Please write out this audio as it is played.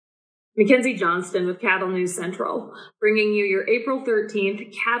Mackenzie Johnston with Cattle News Central, bringing you your April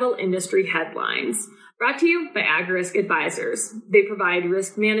 13th cattle industry headlines. Brought to you by AgRisk Advisors. They provide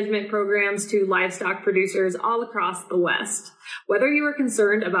risk management programs to livestock producers all across the West. Whether you are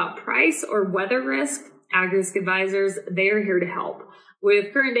concerned about price or weather risk, AgRisk Advisors, they are here to help.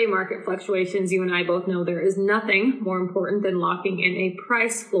 With current day market fluctuations, you and I both know there is nothing more important than locking in a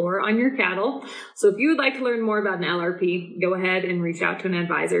price floor on your cattle. So if you would like to learn more about an LRP, go ahead and reach out to an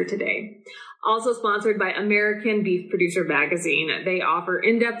advisor today. Also sponsored by American Beef Producer Magazine. They offer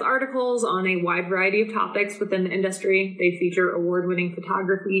in-depth articles on a wide variety of topics within the industry. They feature award-winning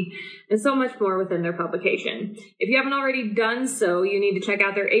photography and so much more within their publication. If you haven't already done so, you need to check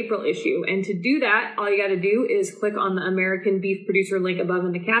out their April issue. And to do that, all you got to do is click on the American Beef Producer link above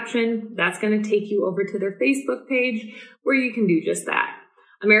in the caption. That's going to take you over to their Facebook page where you can do just that.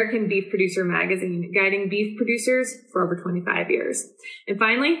 American Beef Producer Magazine, guiding beef producers for over 25 years. And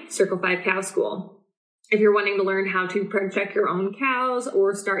finally, Circle 5 Cow School. If you're wanting to learn how to preg check your own cows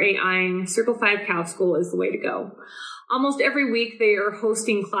or start AIing, Circle 5 Cow School is the way to go. Almost every week, they are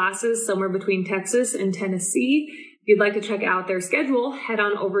hosting classes somewhere between Texas and Tennessee. If you'd like to check out their schedule, head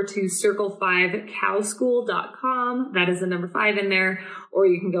on over to circle5cowschool.com. That is the number 5 in there, or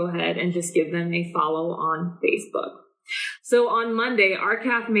you can go ahead and just give them a follow on Facebook. So on Monday,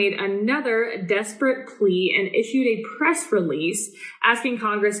 R-CALF made another desperate plea and issued a press release asking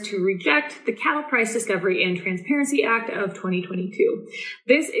Congress to reject the Cattle Price Discovery and Transparency Act of 2022.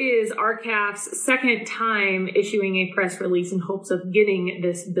 This is R-CALF's second time issuing a press release in hopes of getting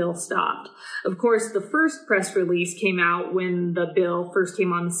this bill stopped. Of course, the first press release came out when the bill first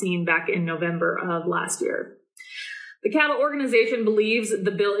came on the scene back in November of last year. The cattle organization believes the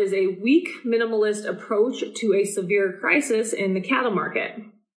bill is a weak, minimalist approach to a severe crisis in the cattle market.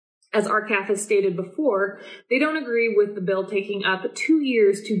 As R-CALF has stated before, they don't agree with the bill taking up 2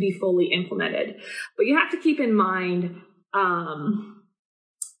 years to be fully implemented. But you have to keep in mind,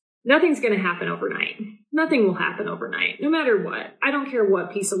 nothing's going to happen overnight. Nothing will happen overnight, no matter what. I don't care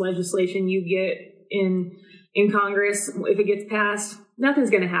what piece of legislation you get in Congress. If it gets passed,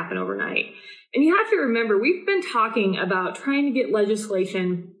 nothing's going to happen overnight. And you have to remember, we've been talking about trying to get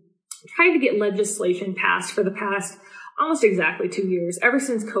legislation passed for the past almost exactly 2 years, ever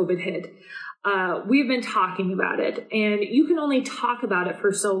since COVID hit. We've been talking about it, and you can only talk about it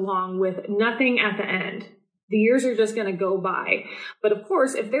for so long with nothing at the end. The years are just going to go by. But of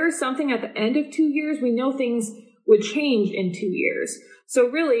course, if there is something at the end of 2 years, we know things would change in 2 years. So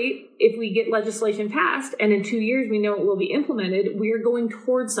really, if we get legislation passed and in 2 years we know it will be implemented, we are going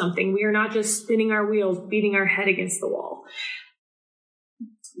towards something. We are not just spinning our wheels, beating our head against the wall.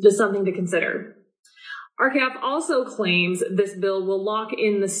 Just something to consider. R-CALF also claims this bill will lock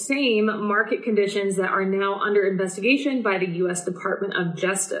in the same market conditions that are now under investigation by the U.S. Department of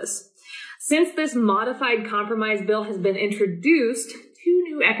Justice. Since this modified compromise bill has been introduced, 2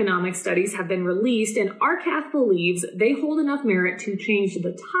 new economic studies have been released, and R-CALF believes they hold enough merit to change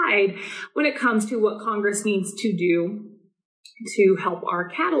the tide when it comes to what Congress needs to do to help our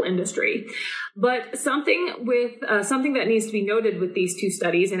cattle industry. But something that needs to be noted with these 2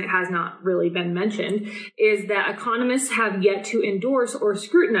 studies, and it has not really been mentioned, is that economists have yet to endorse or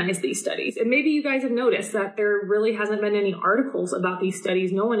scrutinize these studies. And maybe you guys have noticed that there really hasn't been any articles about these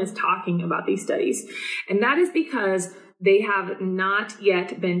studies. No one is talking about these studies. And that is because they have not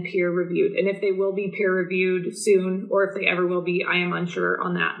yet been peer reviewed. And if they will be peer reviewed soon, or if they ever will be, I am unsure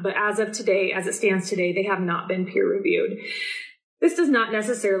on that. But as of today, as it stands today, they have not been peer reviewed. This does not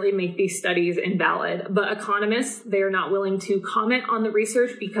necessarily make these studies invalid, but economists, they are not willing to comment on the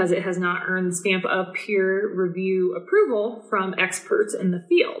research because it has not earned the stamp of peer review approval from experts in the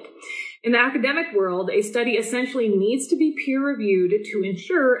field. In the academic world, a study essentially needs to be peer reviewed to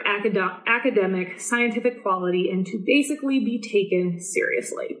ensure academic scientific quality and to basically be taken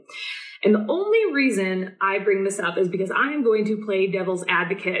seriously. And the only reason I bring this up is because I am going to play devil's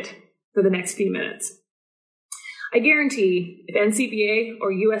advocate for the next few minutes. I guarantee if NCBA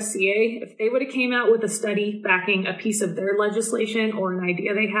or USCA, if they would have came out with a study backing a piece of their legislation or an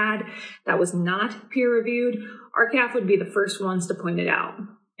idea they had that was not peer reviewed, R-CALF would be the first ones to point it out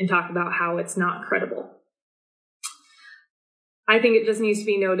and talk about how it's not credible. I think it just needs to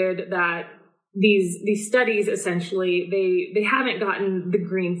be noted that these studies, essentially, they haven't gotten the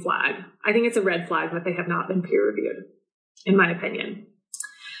green flag. I think it's a red flag that they have not been peer reviewed, in my opinion.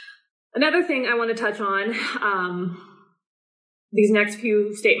 Another thing I want to touch on, these next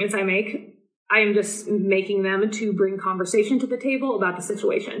few statements I make, I am just making them to bring conversation to the table about the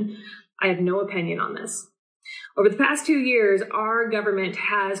situation. I have no opinion on this. Over the past 2 years, our government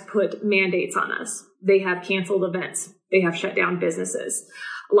has put mandates on us. They have canceled events. They have shut down businesses.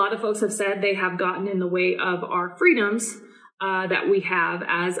 A lot of folks have said they have gotten in the way of our freedoms that we have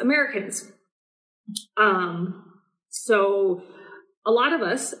as Americans. So a lot of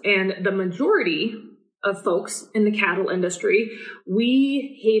us, and the majority of folks in the cattle industry,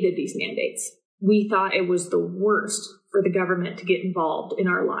 we hated these mandates. We thought it was the worst for the government to get involved in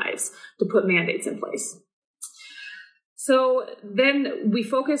our lives, to put mandates in place. So then we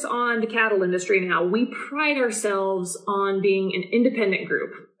focus on the cattle industry now. We pride ourselves on being an independent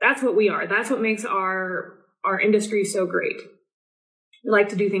group. That's what we are. That's what makes our industry so great. We like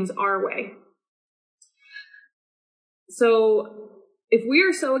to do things our way. So if we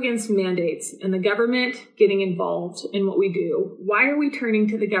are so against mandates and the government getting involved in what we do, why are we turning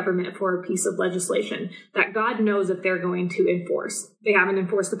to the government for a piece of legislation that God knows if they're going to enforce? They haven't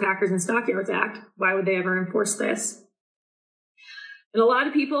enforced the Packers and Stockyards Act. Why would they ever enforce this? And a lot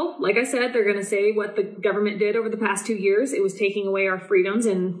of people, like I said, they're going to say what the government did over the past 2 years. It was taking away our freedoms,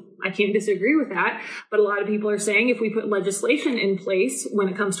 and I can't disagree with that. But a lot of people are saying if we put legislation in place when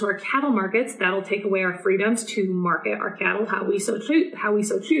it comes to our cattle markets, that'll take away our freedoms to market our cattle how we so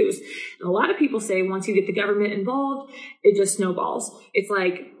choose. And a lot of people say once you get the government involved, it just snowballs. It's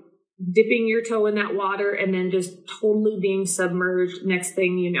like dipping your toe in that water and then just totally being submerged. Next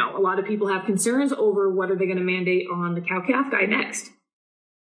thing you know, a lot of people have concerns over what are they going to mandate on the cow-calf guy next.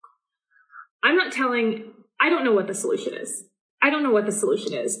 I don't know what the solution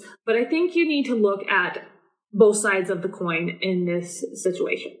is. But I think you need to look at both sides of the coin in this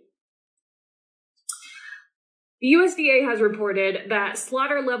situation. The USDA has reported that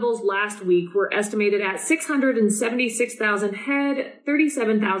slaughter levels last week were estimated at 676,000 head,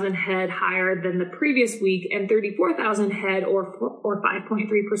 37,000 head higher than the previous week, and 34,000 head or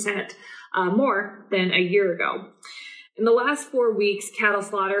 5.3% more than a year ago. In the last 4 weeks, cattle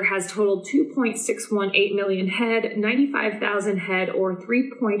slaughter has totaled 2.618 million head, 95,000 head, or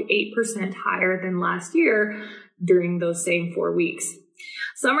 3.8% higher than last year during those same 4 weeks.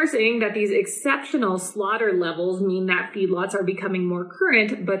 Some are saying that these exceptional slaughter levels mean that feedlots are becoming more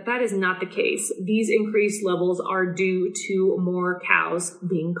current, but that is not the case. These increased levels are due to more cows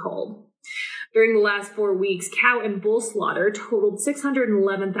being culled. During the last 4 weeks, cow and bull slaughter totaled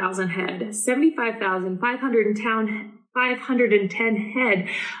 611,000 head, 75,510 head,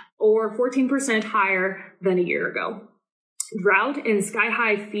 or 14% higher than a year ago. Drought and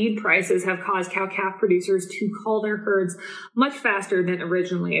sky-high feed prices have caused cow-calf producers to cull their herds much faster than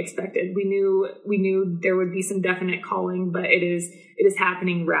originally expected. We knew there would be some definite culling, but it is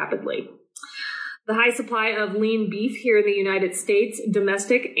happening rapidly. The high supply of lean beef here in the United States,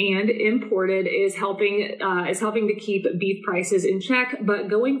 domestic and imported, is helping to keep beef prices in check. But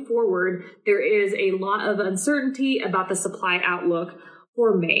going forward, there is a lot of uncertainty about the supply outlook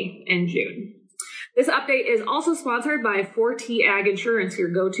for May and June. This update is also sponsored by 4T Ag Insurance, your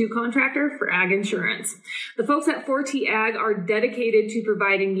go-to contractor for ag insurance. The folks at 4T Ag are dedicated to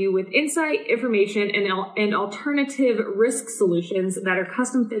providing you with insight, information, and alternative risk solutions that are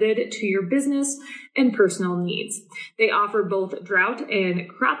custom fitted to your business and personal needs. They offer both drought and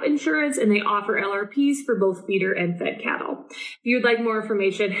crop insurance, and they offer LRPs for both feeder and fed cattle. If you'd like more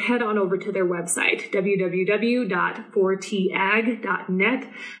information, head on over to their website, www.4tag.net.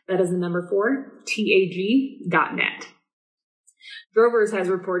 That is the number 4, TAG.net. Drovers has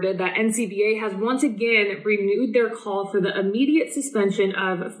reported that NCBA has once again renewed their call for the immediate suspension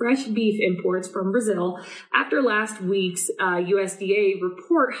of fresh beef imports from Brazil after last week's USDA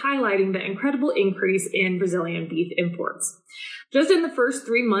report highlighting the incredible increase in Brazilian beef imports. Just in the first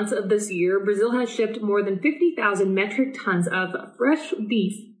 3 months of this year, Brazil has shipped more than 50,000 metric tons of fresh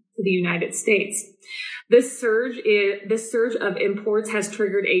beef to the United States. This surge of imports has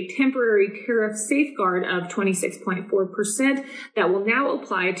triggered a temporary tariff safeguard of 26.4% that will now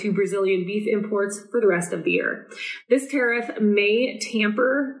apply to Brazilian beef imports for the rest of the year. This tariff may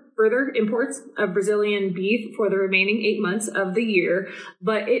tamper further imports of Brazilian beef for the remaining 8 months of the year,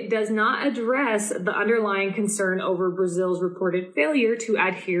 but it does not address the underlying concern over Brazil's reported failure to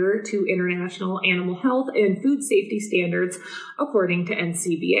adhere to international animal health and food safety standards, according to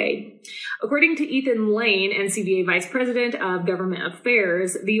NCBA. According to Ethan Lane, NCBA Vice President of Government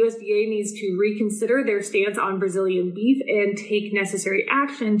Affairs, the USDA needs to reconsider their stance on Brazilian beef and take necessary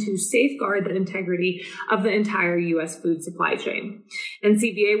action to safeguard the integrity of the entire U.S. food supply chain.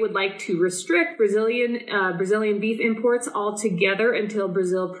 NCBA would like to restrict Brazilian beef imports altogether until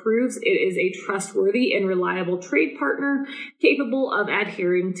Brazil proves it is a trustworthy and reliable trade partner capable of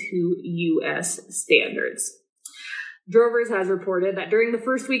adhering to U.S. standards. Drovers has reported that during the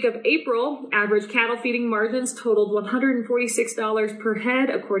first week of April, average cattle feeding margins totaled $146 per head,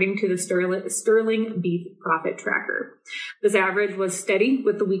 according to the Sterling Beef Profit Tracker. This average was steady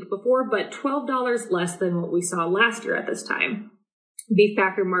with the week before, but $12 less than what we saw last year at this time. Beef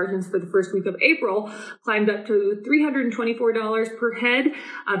packer margins for the first week of April climbed up to $324 per head.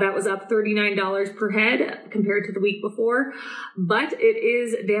 That was up $39 per head compared to the week before, but it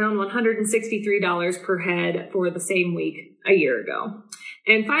is down $163 per head for the same week a year ago.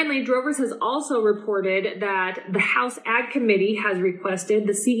 And finally, Drovers has also reported that the House Ag Committee has requested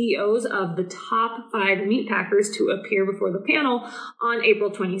the CEOs of the top 5 meat packers to appear before the panel on April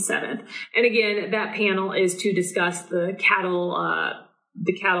 27th. And again, that panel is to discuss the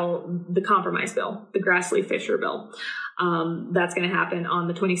compromise bill, the Grassley-Fisher bill. That's going to happen on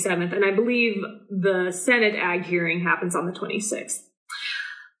the 27th. And I believe the Senate Ag hearing happens on the 26th.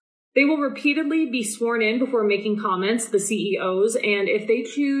 They will repeatedly be sworn in before making comments, the CEOs, and if they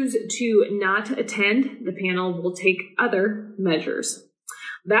choose to not attend, the panel will take other measures.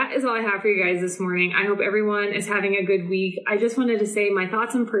 That is all I have for you guys this morning. I hope everyone is having a good week. I just wanted to say my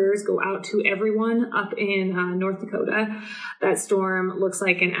thoughts and prayers go out to everyone up in North Dakota. That storm looks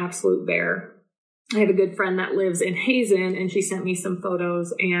like an absolute bear. I have a good friend that lives in Hazen, and she sent me some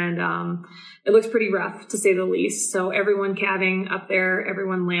photos, and it looks pretty rough, to say the least. So everyone calving up there,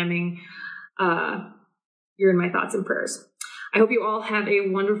 everyone lambing, you're in my thoughts and prayers. I hope you all have a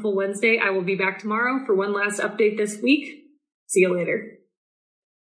wonderful Wednesday. I will be back tomorrow for one last update this week. See you later.